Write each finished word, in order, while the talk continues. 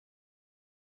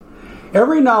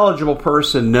Every knowledgeable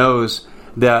person knows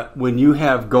that when you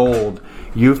have gold,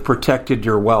 you've protected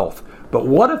your wealth. But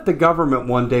what if the government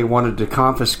one day wanted to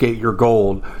confiscate your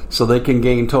gold so they can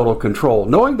gain total control,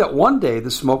 knowing that one day the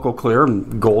smoke will clear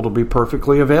and gold will be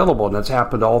perfectly available, and that's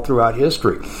happened all throughout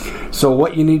history. So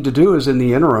what you need to do is, in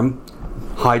the interim,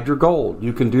 hide your gold.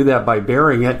 You can do that by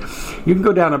burying it. You can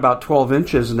go down about 12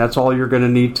 inches, and that's all you're going to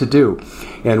need to do.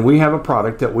 And we have a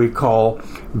product that we call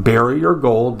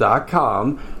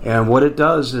buryyourgold.com, and what it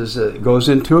does is it goes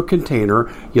into a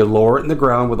container. You lower it in the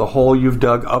ground with a hole you've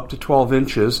dug up to 12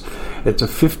 inches. It's a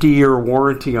 50-year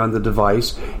warranty on the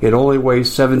device. It only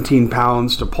weighs 17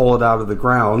 pounds to pull it out of the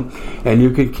ground, and you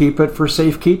can keep it for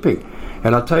safekeeping.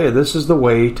 And I'll tell you, this is the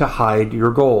way to hide your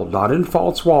gold, not in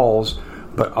false walls,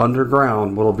 but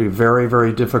underground. Will be very,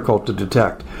 very difficult to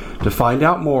detect. To find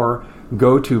out more,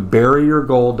 go to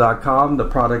buryyourgold.com. The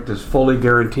product is fully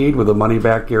guaranteed with a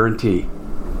money-back guarantee.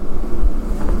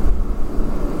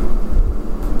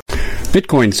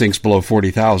 Bitcoin sinks below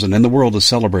 40,000, and the world is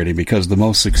celebrating because the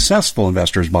most successful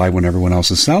investors buy when everyone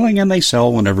else is selling, and they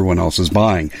sell when everyone else is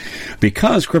buying.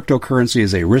 Because cryptocurrency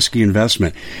is a risky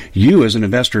investment, you as an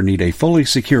investor need a fully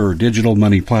secure digital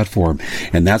money platform,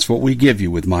 and that's what we give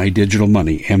you with My Digital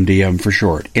Money, MDM for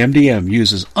short. MDM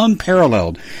uses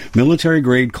unparalleled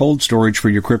military-grade cold storage for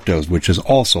your cryptos, which is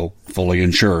also fully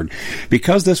insured.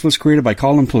 Because this was created by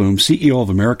Colin Plume, CEO of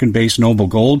American-based Noble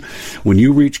Gold, when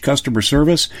you reach customer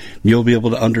service, you'll be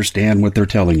able to understand what they're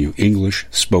telling you. English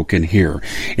spoken here.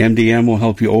 MDM will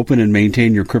help you open and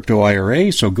maintain your crypto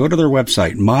IRA, so go to their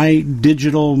website,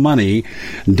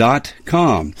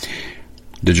 mydigitalmoney.com.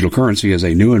 Digital currency is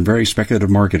a new and very speculative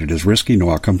market. It is risky.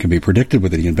 No outcome can be predicted.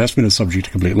 Whether the investment is subject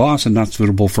to complete loss and not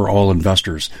suitable for all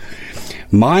investors.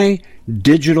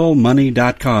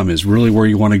 MyDigitalMoney.com is really where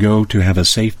you want to go to have a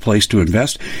safe place to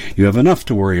invest. You have enough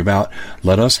to worry about.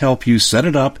 Let us help you set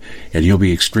it up, and you'll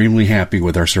be extremely happy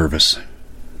with our service.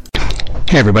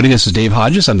 Hey everybody, this is Dave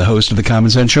Hodges. I'm the host of The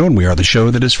Common Sense Show, and we are the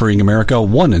show that is freeing America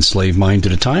one enslaved mind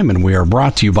at a time, and we are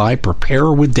brought to you by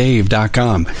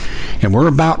PrepareWithDave.com. And we're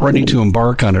about ready to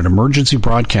embark on an emergency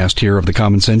broadcast here of The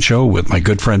Common Sense Show with my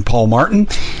good friend Paul Martin.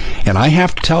 And I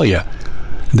have to tell you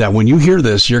that when you hear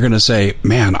this, you're going to say,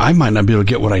 man, I might not be able to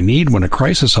get what I need when a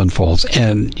crisis unfolds.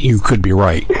 And you could be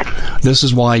right. This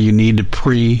is why you need to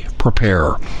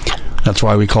prepare. That's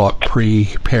why we call it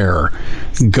prepare.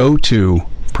 Go to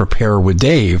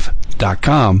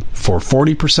PrepareWithDave.com for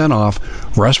 40%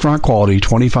 off, restaurant quality,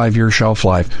 25-year shelf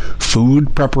life.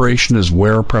 Food preparation is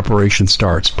where preparation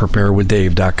starts.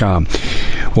 PrepareWithDave.com.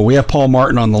 Well, we have Paul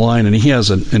Martin on the line, and he has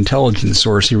an intelligence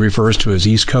source he refers to as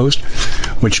East Coast,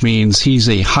 which means he's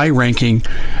a high-ranking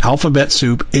alphabet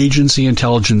soup agency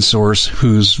intelligence source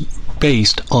who's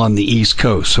based on the East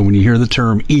Coast. So when you hear the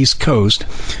term East Coast,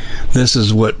 this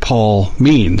is what Paul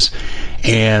means.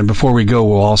 And before we go,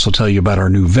 we'll also tell you about our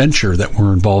new venture that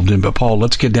we're involved in. But Paul,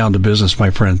 let's get down to business, my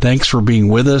friend. Thanks for being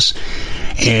with us.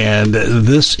 And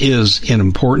this is an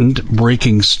important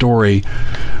breaking story.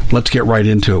 Let's get right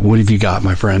into it. What have you got,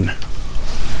 my friend?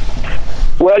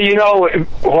 Well, you know,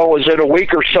 what was it, a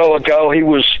week or so ago, he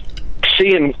was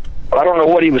seeing, I don't know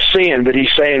what he was seeing, but he's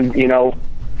saying, you know,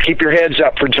 keep your heads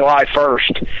up for July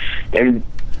 1st, and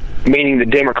meaning the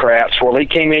Democrats. Well, he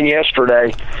came in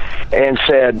yesterday and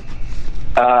said,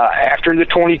 after the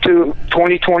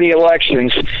 2020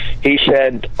 elections, he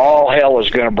said all hell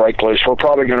is going to break loose. We're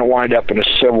probably going to wind up in a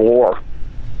civil war.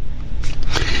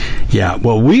 Yeah,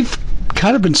 well, we've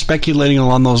kind of been speculating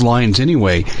along those lines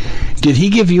anyway. Did he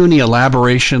give you any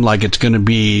elaboration, like it's going to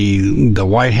be the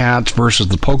white hats versus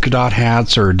the polka dot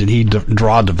hats, or did he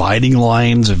draw dividing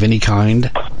lines of any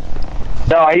kind?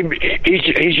 No,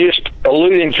 he's just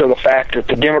alluding to the fact that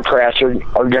the Democrats are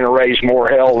going to raise more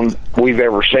hell than we've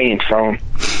ever seen from them.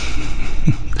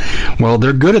 Well,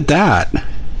 they're good at that.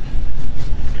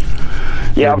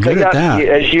 Yeah,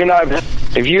 as you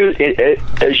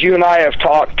and I have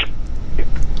talked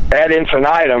ad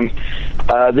infinitum,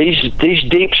 these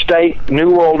deep state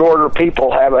New World Order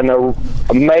people have an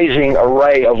amazing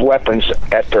array of weapons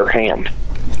at their hand.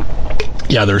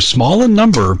 Yeah, they're small in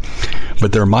number,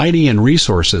 but they're mighty in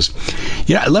resources.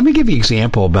 Yeah, let me give you an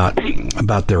example about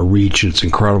their reach. It's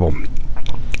incredible.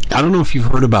 I don't know if you've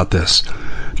heard about this.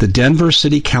 The Denver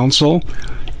City Council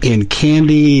in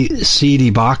Candy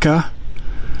Sidibaka.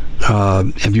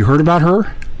 Have you heard about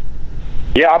her?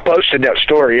 Yeah, I posted that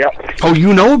story, yep. Oh,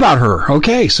 you know about her.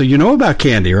 Okay, so you know about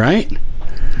Candy, right?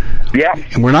 Yeah.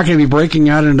 And we're not going to be breaking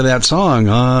out into that song,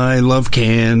 I Love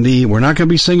Candy. We're not going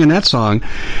to be singing that song.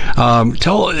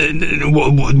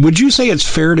 Would you say it's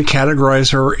fair to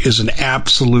categorize her as an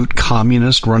absolute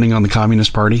communist running on the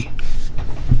Communist Party?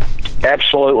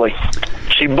 Absolutely.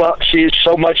 She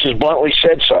so much as bluntly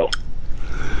said so.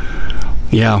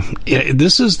 Yeah,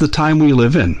 this is the time we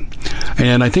live in.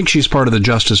 And I think she's part of the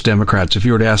Justice Democrats. If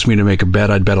you were to ask me to make a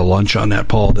bet, I'd bet a lunch on that,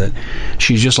 Paul, that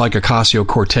she's just like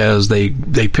Ocasio-Cortez. They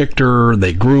picked her,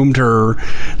 they groomed her,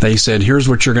 they said, here's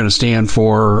what you're going to stand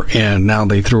for, and now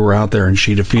they threw her out there and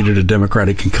she defeated a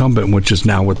Democratic incumbent, which is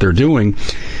now what they're doing.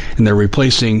 And they're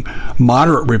replacing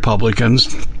moderate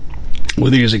Republicans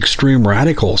with these extreme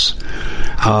radicals.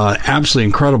 Absolutely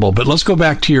incredible. But let's go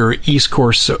back to your East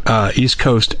Coast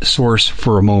source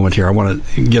for a moment here. I want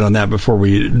to get on that before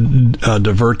we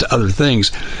divert to other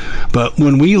things. But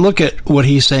when we look at what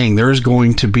he's saying, there is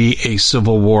going to be a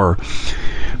civil war.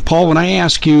 Paul, when I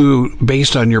ask you,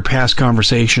 based on your past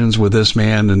conversations with this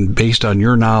man and based on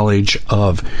your knowledge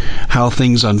of how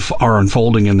things are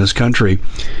unfolding in this country,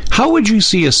 how would you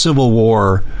see a civil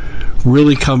war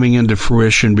really coming into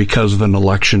fruition because of an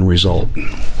election result?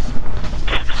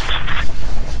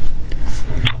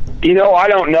 You know, I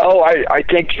don't know. I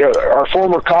think our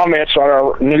former comments on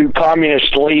our new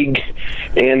Communist League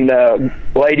and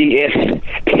lady in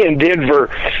Denver,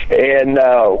 and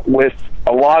with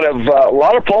a lot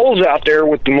of polls out there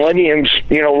with the millenniums,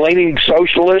 you know, leaning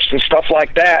socialist and stuff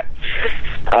like that.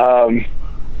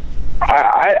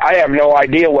 I have no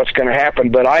idea what's going to happen,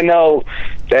 but I know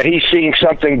that he's seeing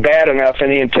something bad enough in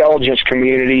the intelligence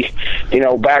community, you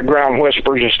know, background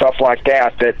whispers and stuff like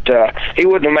that, that he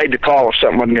wouldn't have made the call if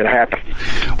something wasn't going to happen.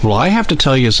 Well, I have to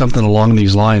tell you something along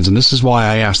these lines, and this is why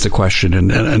I asked the question,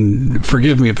 and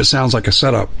forgive me if it sounds like a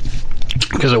setup,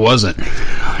 because it wasn't.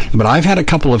 But I've had a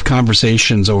couple of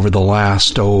conversations over the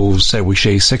last,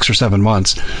 say 6 or 7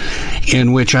 months,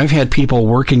 in which I've had people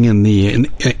working in the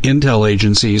intel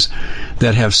agencies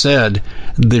that have said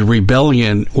the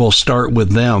rebellion will start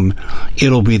with them.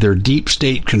 It'll be their deep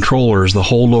state controllers, the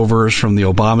holdovers from the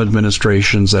Obama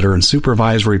administrations that are in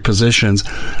supervisory positions,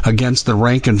 against the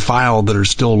rank and file that are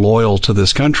still loyal to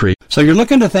this country. So you're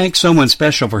looking to thank someone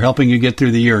special for helping you get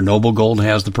through the year. Noble Gold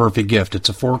has the perfect gift. It's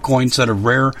a 4-coin set of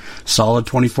rare, solid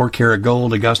 24-karat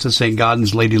gold Augusta St.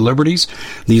 Gaudens Lady Liberties.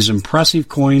 These impressive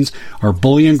coins are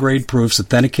bullion-grade proofs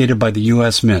authenticated by the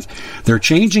U.S. Mint. They're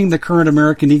changing the current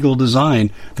American Eagle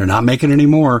design. They're not making any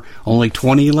more. Only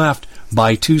 20 left.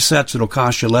 Buy 2 sets. It'll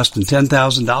cost you less than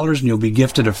 $10,000, and you'll be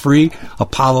gifted a free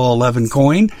Apollo 11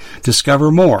 coin.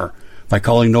 Discover more by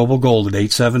calling Noble Gold at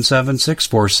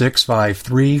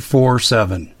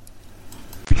 877-646-5347.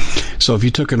 So if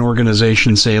you took an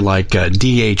organization, say like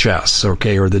DHS,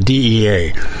 okay, or the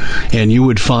DEA, and you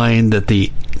would find that the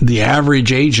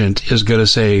average agent is going to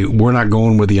say, we're not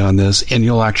going with you on this, and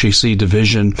you'll actually see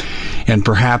division and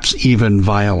perhaps even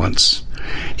violence.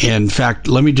 In fact,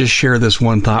 let me just share this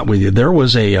one thought with you. There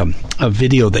was a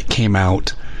video that came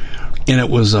out, and it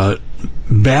was a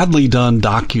badly done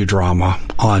docudrama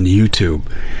on YouTube.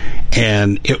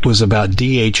 And it was about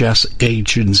DHS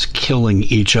agents killing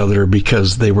each other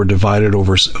because they were divided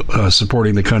over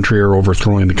supporting the country or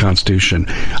overthrowing the Constitution.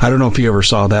 I don't know if you ever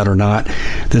saw that or not.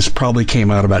 This probably came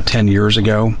out about 10 years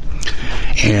ago.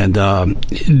 And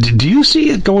do you see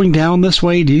it going down this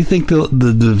way? Do you think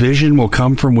the division will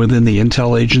come from within the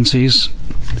intel agencies?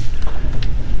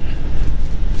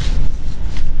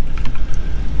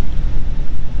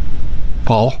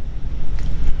 Paul?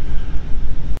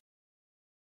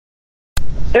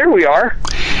 There we are.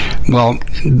 Well,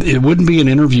 it wouldn't be an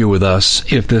interview with us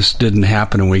if this didn't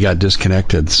happen and we got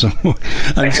disconnected. So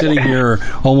I'm sitting here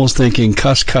almost thinking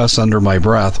cuss under my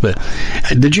breath. But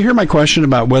did you hear my question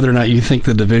about whether or not you think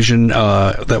the division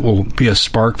that will be a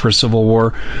spark for civil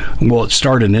war, will it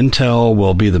start in intel?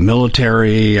 Will it be the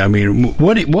military? I mean,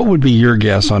 what would be your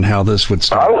guess on how this would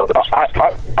start?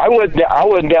 I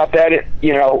wouldn't doubt that,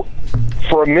 you know,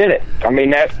 for a minute. I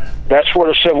mean, that's what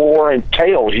a civil war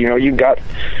entails. You know, you've got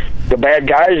the bad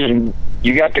guys and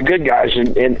you got the good guys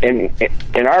in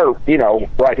our, you know,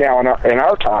 right now in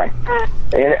our time.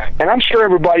 And I'm sure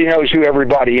everybody knows who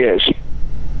everybody is.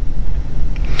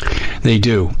 They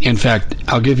do. In fact,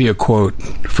 I'll give you a quote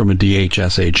from a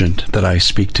DHS agent that I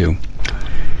speak to.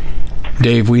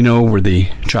 Dave, we know where the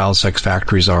child sex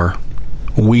factories are.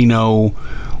 We know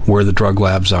where the drug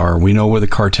labs are. We know where the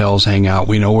cartels hang out.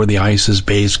 We know where the ISIS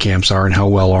base camps are and how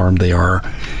well armed they are.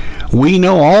 We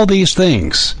know all these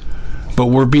things, but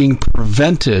we're being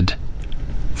prevented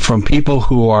from people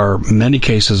who are, in many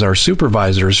cases, our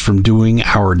supervisors from doing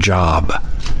our job.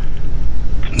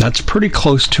 That's pretty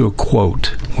close to a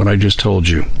quote, what I just told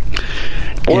you.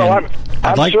 Well,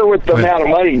 I'm sure with the amount of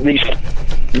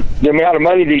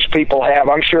money these people have,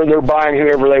 I'm sure they're buying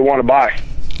whoever they want to buy.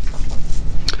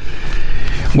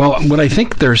 Well, what I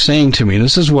think they're saying to me,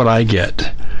 this is what I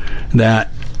get, that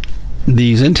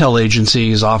these intel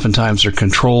agencies oftentimes are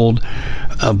controlled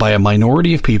by a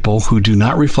minority of people who do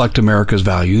not reflect America's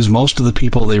values. Most of the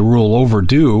people they rule over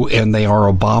do, and they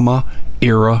are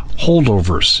Obama-era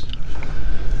holdovers.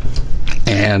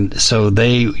 And so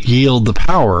they yield the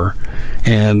power,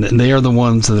 and they are the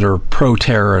ones that are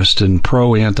pro-terrorist and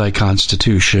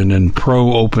pro-anti-constitution and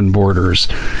pro-open borders.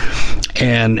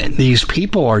 And these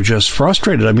people are just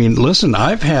frustrated. I mean, listen,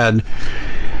 I've had,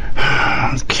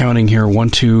 counting here, 1,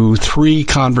 2, 3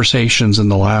 conversations in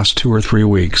the last 2 or 3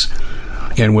 weeks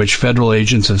in which federal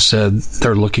agents have said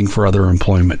they're looking for other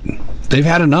employment. They've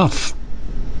had enough.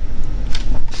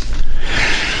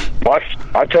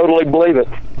 I totally believe it.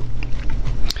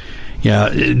 Yeah.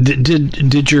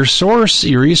 Did your source,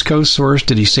 your East Coast source,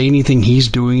 did he say anything he's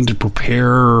doing to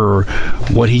prepare, or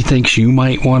what he thinks you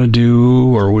might want to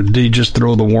do, or did he just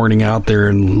throw the warning out there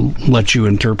and let you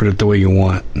interpret it the way you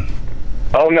want?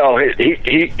 Oh no,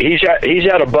 he's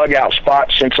had a bug out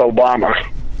spot since Obama.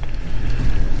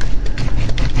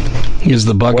 Is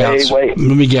the bug out? Let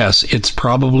me guess. It's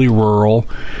probably rural.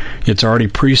 It's already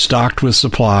pre-stocked with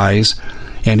supplies.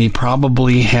 And he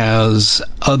probably has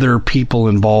other people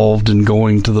involved in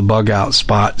going to the bug out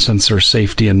spot since there's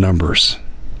safety in numbers.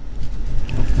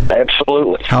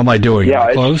 Absolutely. How am I doing?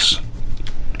 Yeah, close?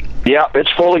 Yeah,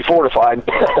 it's fully fortified.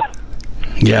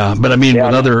 Yeah, but I mean,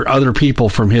 with other people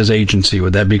from his agency,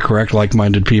 would that be correct?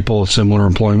 Like-minded people of similar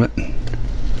employment?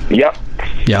 Yep.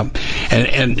 Yep.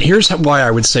 And here's why I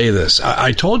would say this.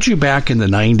 I told you back in the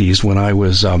 90s when I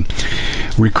was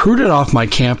recruited off my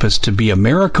campus to be a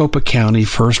Maricopa County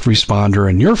first responder,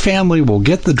 and your family will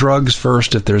get the drugs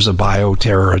first if there's a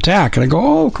bioterror attack. And I go,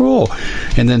 oh, cool.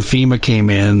 And then FEMA came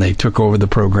in, they took over the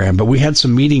program, but we had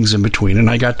some meetings in between, and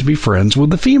I got to be friends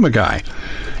with the FEMA guy.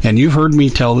 And you've heard me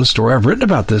tell this story. I've written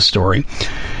about this story.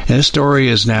 And this story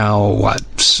is now, a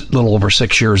little over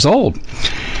 6 years old.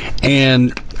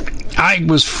 And I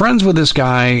was friends with this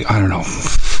guy, I don't know,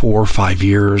 4 or 5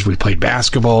 years. We played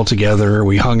basketball together.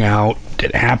 We hung out,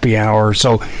 did happy hour.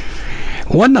 So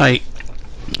one night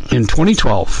in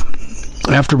 2012,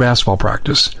 after basketball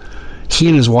practice, he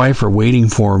and his wife are waiting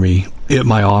for me at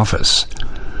my office.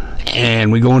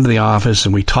 And we go into the office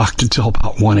and we talked until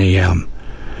about 1 a.m.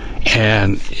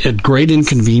 And at great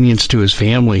inconvenience to his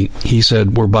family, he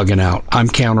said, we're bugging out. I'm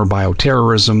counter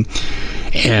bioterrorism,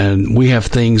 and we have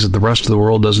things that the rest of the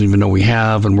world doesn't even know we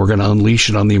have, and we're going to unleash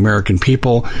it on the American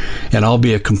people, and I'll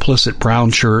be a complicit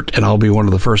brown shirt, and I'll be one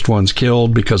of the first ones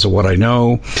killed because of what I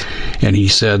know. And he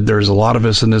said, there's a lot of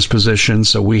us in this position,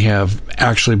 so we have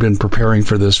actually been preparing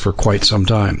for this for quite some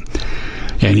time.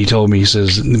 And he told me, he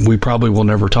says, we probably will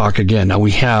never talk again. Now, we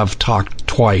have talked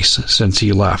twice since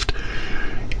he left.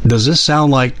 Does this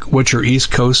sound like what your East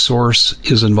Coast source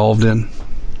is involved in?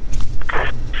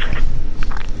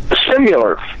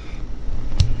 Similar.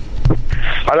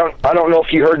 I don't know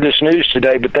if you heard this news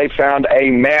today, but they found a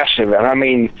massive, and I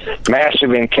mean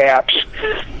massive in caps,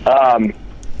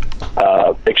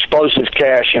 explosive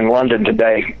cache in London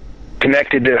today,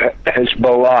 connected to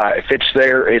Hezbollah. If it's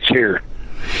there, it's here.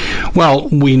 Well,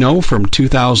 we know from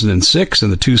 2006 in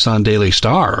the Tucson Daily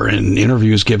Star and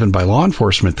interviews given by law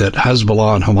enforcement that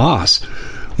Hezbollah and Hamas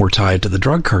were tied to the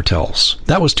drug cartels.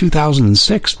 That was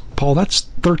 2006, Paul. That's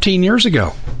 13 years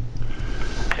ago.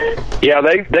 Yeah,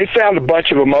 they found a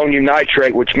bunch of ammonium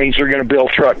nitrate, which means they're going to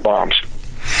build truck bombs.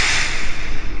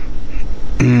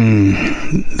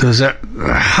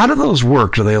 How do those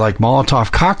work? Do they like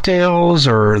Molotov cocktails,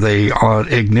 or are they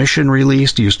ignition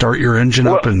release? Do you start your engine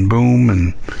up and boom?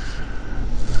 And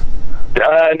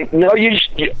no,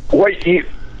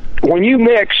 when you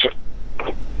mix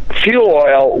fuel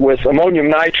oil with ammonium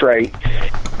nitrate,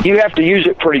 you have to use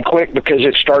it pretty quick because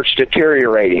it starts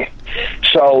deteriorating.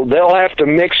 So they'll have to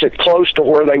mix it close to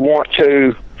where they want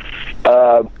to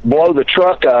blow the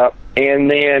truck up, and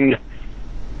then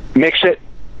mix it,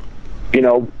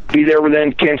 be there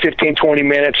within 10, 15, 20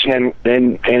 minutes and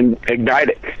ignite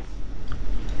it.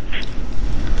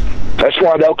 That's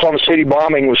why the Oklahoma City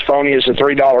bombing was phony as the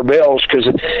 $3 bills, because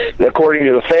according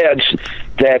to the feds,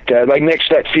 that they mixed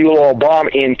that fuel oil bomb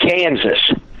in Kansas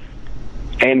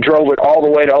and drove it all the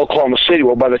way to Oklahoma City.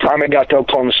 Well, by the time it got to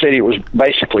Oklahoma City, it was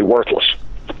basically worthless.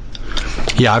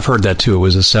 Yeah, I've heard that too. It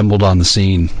was assembled on the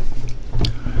scene,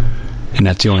 and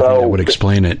that's the only thing that would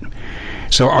explain it.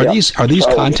 So are these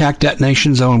contact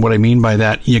detonations, though? And what I mean by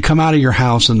that, you come out of your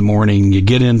house in the morning, you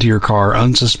get into your car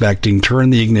unsuspecting,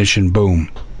 turn the ignition,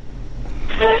 boom.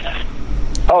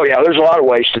 Oh yeah, there's a lot of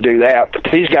ways to do that, but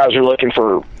these guys are looking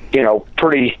for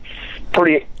pretty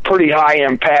high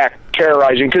impact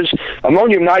terrorizing, because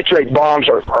ammonium nitrate bombs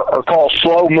are called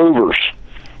slow movers.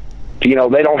 They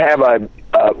don't have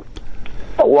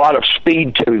a a lot of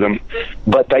speed to them,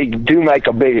 but they do make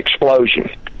a big explosion.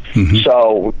 Mm-hmm.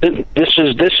 So this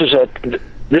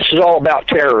is all about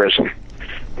terrorism.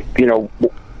 You know,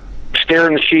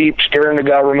 scaring the sheep, scaring the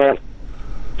government,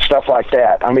 stuff like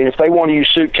that. I mean, if they want to use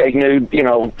suitcase nude, you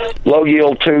know, low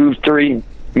yield 2-3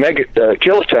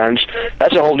 kilotons,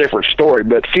 that's a whole different story.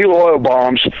 But fuel oil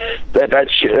bombs,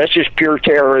 that's just pure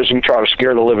terrorism, trying to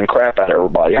scare the living crap out of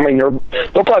everybody. I mean, there'll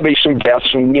probably be some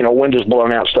deaths and, you know, windows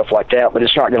blown out, stuff like that, but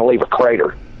it's not going to leave a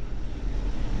crater.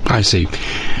 I see.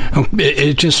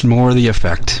 It's just more the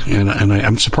effect, and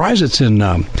I'm surprised it's in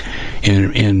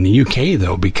the UK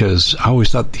though, because I always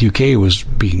thought the UK was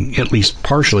being at least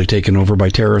partially taken over by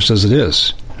terrorists as it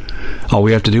is. All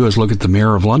we have to do is look at the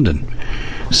mayor of London.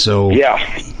 So yeah.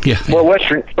 Well,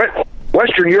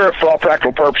 Western Europe, for all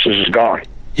practical purposes, is gone.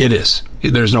 It is.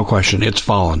 There's no question. It's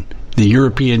fallen. The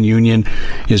European Union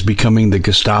is becoming the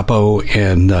Gestapo,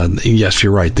 and yes,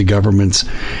 you're right, the governments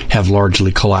have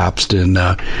largely collapsed, and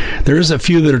there's a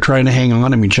few that are trying to hang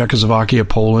on. I mean, Czechoslovakia,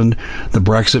 Poland, the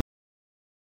Brexit.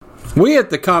 We at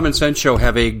the Common Sense Show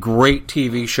have a great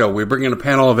TV show. We bring in a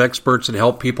panel of experts and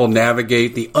help people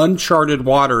navigate the uncharted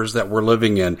waters that we're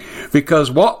living in.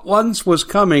 Because what once was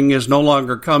coming is no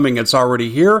longer coming. It's already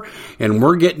here, and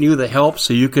we're getting you the help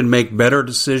so you can make better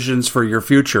decisions for your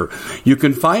future. You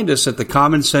can find us at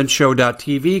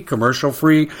thecommonsenseshow.tv,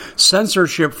 commercial-free,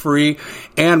 censorship-free,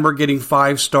 and we're getting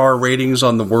 5-star ratings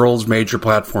on the world's major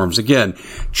platforms. Again,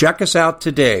 check us out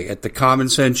today at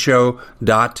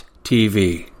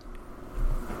thecommonsenseshow.tv.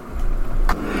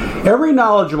 Every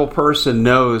knowledgeable person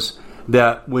knows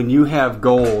that when you have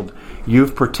gold,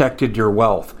 you've protected your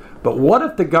wealth. But what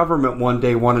if the government one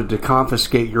day wanted to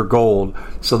confiscate your gold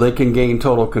so they can gain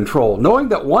total control, knowing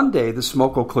that one day the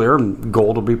smoke will clear and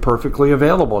gold will be perfectly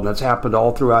available, and that's happened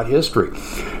all throughout history.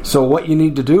 So what you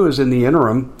need to do is, in the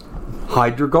interim,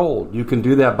 hide your gold. You can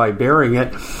do that by burying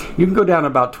it. You can go down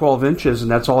about 12 inches, and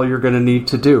that's all you're going to need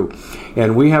to do.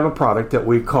 And we have a product that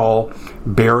we call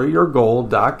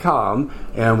buryyourgold.com,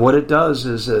 and what it does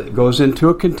is it goes into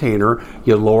a container.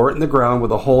 You lower it in the ground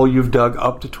with a hole you've dug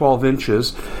up to 12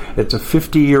 inches. It's a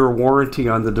 50-year warranty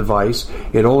on the device.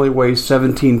 It only weighs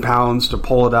 17 pounds to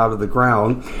pull it out of the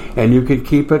ground, and you can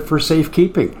keep it for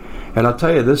safekeeping. And I'll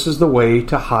tell you, this is the way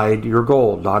to hide your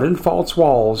gold, not in false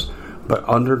walls, but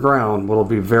underground, will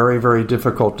be very, very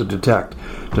difficult to detect.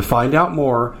 To find out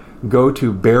more, go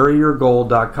to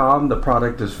buryyourgold.com. The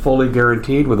product is fully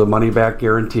guaranteed with a money-back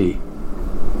guarantee.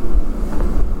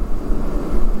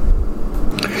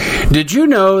 Did you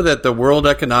know that the World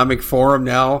Economic Forum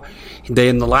now,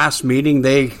 in the last meeting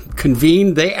they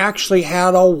convened, they actually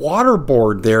had a water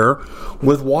board there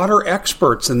with water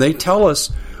experts, and they tell us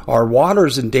our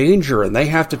water's in danger and they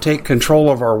have to take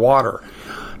control of our water.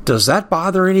 Does that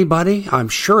bother anybody? I'm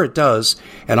sure it does.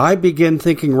 And I begin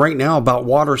thinking right now about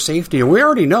water safety. And we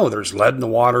already know there's lead in the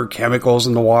water, chemicals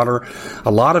in the water.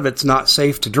 A lot of it's not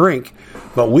safe to drink.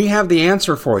 But we have the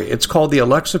answer for you. It's called the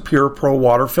Alexa Pure Pro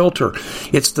Water Filter.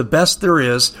 It's the best there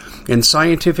is, and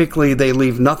scientifically they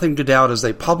leave nothing to doubt as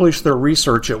they publish their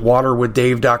research at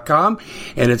waterwithdave.com,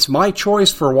 and it's my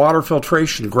choice for water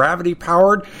filtration. Gravity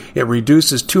powered, it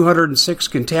reduces 206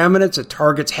 contaminants, it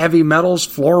targets heavy metals,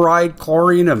 fluoride,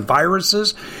 chlorine, and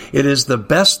viruses. It is the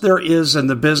best there is in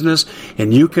the business,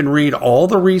 and you can read all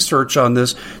the research on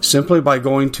this simply by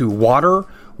going to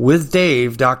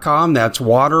waterwithdave.com. That's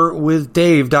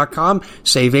waterwithdave.com.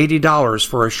 Save $80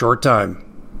 for a short time.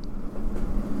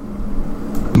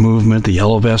 Movement, the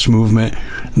Yellow Vest movement.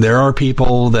 There are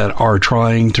people that are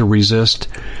trying to resist,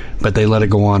 but they let it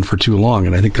go on for too long.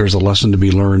 And I think there's a lesson to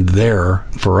be learned there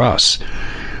for us.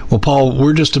 Well, Paul,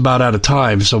 we're just about out of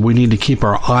time, so we need to keep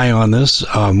our eye on this.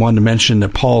 I wanted to mention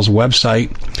that Paul's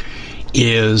website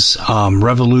is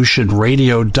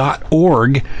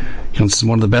revolutionradio.org. It's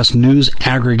one of the best news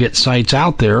aggregate sites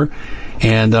out there.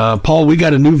 And, Paul, we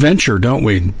got a new venture, don't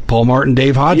we? Paul Martin,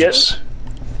 Dave Hodges.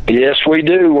 Yes, we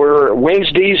do. We're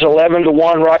Wednesdays, 11 to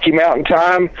 1 Rocky Mountain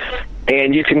time.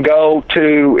 And you can go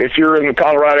to, if you're in the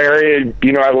Colorado area,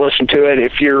 you know how to listen to it.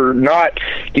 If you're not,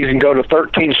 you can go to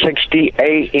 1360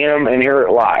 AM and hear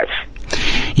it live.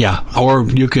 Yeah, or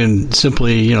you can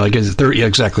simply, I guess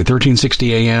exactly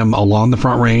 1360 AM along the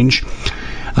Front Range,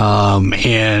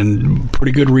 and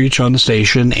pretty good reach on the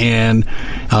station. And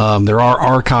there are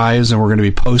archives, and we're going to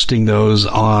be posting those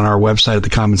on our website at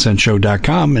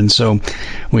thecommonsenseshow.com. And so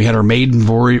we had our maiden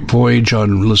voyage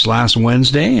on this last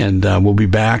Wednesday, and we'll be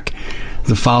back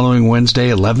the following Wednesday,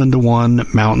 11 to 1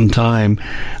 Mountain Time.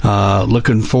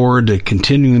 Looking forward to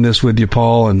continuing this with you,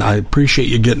 Paul, and I appreciate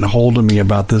you getting a hold of me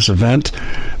about this event.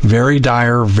 Very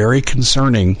dire, very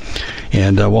concerning,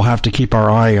 and we'll have to keep our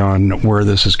eye on where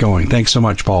this is going. Thanks so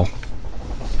much, Paul.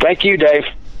 Thank you, Dave.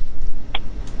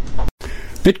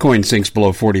 Bitcoin sinks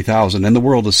below 40,000 and the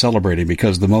world is celebrating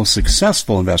because the most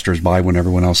successful investors buy when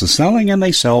everyone else is selling and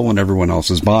they sell when everyone else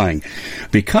is buying.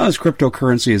 Because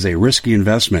cryptocurrency is a risky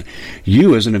investment,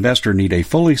 you as an investor need a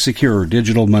fully secure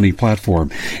digital money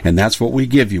platform, and that's what we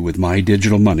give you with My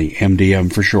Digital Money,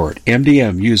 MDM for short.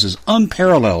 MDM uses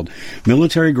unparalleled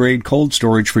military-grade cold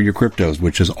storage for your cryptos,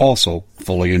 which is also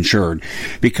fully insured.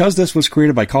 Because this was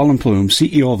created by Colin Plume,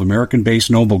 CEO of American-based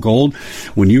Noble Gold,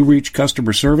 when you reach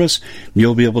customer service,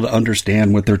 you'll be able to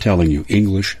understand what they're telling you.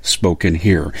 English spoken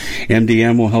here.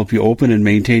 MDM will help you open and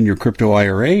maintain your crypto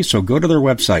IRA, so go to their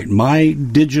website,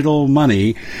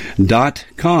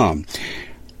 mydigitalmoney.com.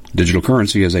 Digital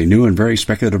currency is a new and very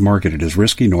speculative market. It is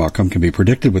risky. No outcome can be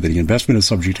predicted. With the investment is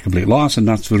subject to complete loss and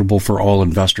not suitable for all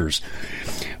investors.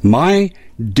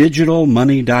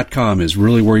 MyDigitalMoney.com is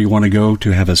really where you want to go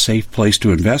to have a safe place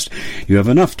to invest. You have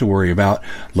enough to worry about.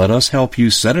 Let us help you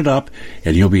set it up,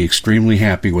 and you'll be extremely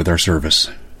happy with our service.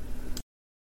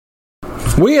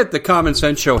 We at the Common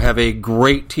Sense Show have a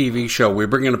great TV show. We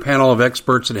bring in a panel of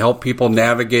experts and help people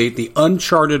navigate the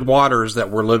uncharted waters that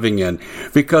we're living in.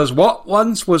 Because what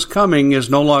once was coming is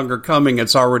no longer coming.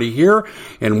 It's already here,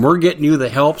 and we're getting you the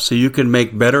help so you can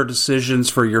make better decisions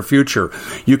for your future.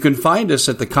 You can find us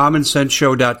at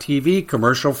thecommonsenseshow.tv,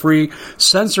 commercial-free,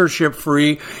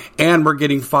 censorship-free, and we're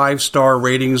getting 5-star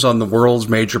ratings on the world's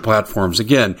major platforms.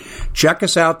 Again, check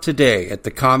us out today at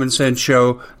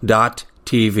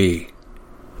thecommonsenseshow.tv.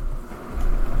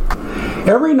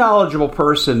 Every knowledgeable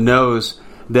person knows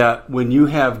that when you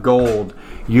have gold,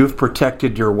 you've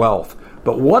protected your wealth.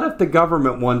 But what if the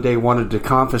government one day wanted to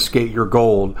confiscate your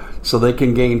gold so they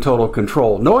can gain total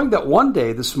control, knowing that one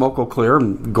day the smoke will clear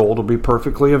and gold will be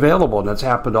perfectly available, and that's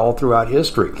happened all throughout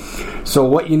history. So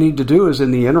what you need to do is, in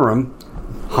the interim,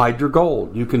 hide your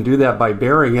gold. You can do that by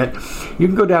burying it. You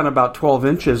can go down about 12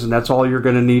 inches, and that's all you're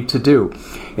going to need to do.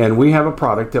 And we have a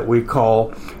product that we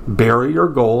call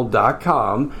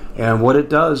buryyourgold.com, and what it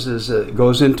does is it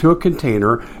goes into a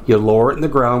container. You lower it in the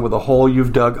ground with a hole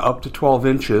you've dug up to 12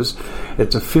 inches.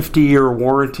 It's a 50-year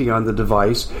warranty on the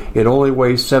device. It only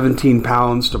weighs 17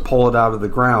 pounds to pull it out of the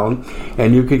ground,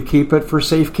 and you can keep it for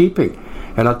safekeeping.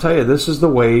 And I'll tell you, this is the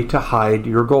way to hide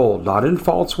your gold. Not in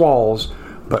false walls,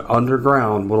 but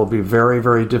underground, will be very,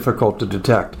 very difficult to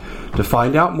detect. To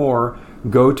find out more,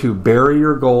 go to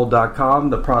buryyourgold.com.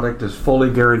 The product is fully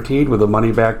guaranteed with a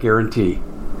money-back guarantee.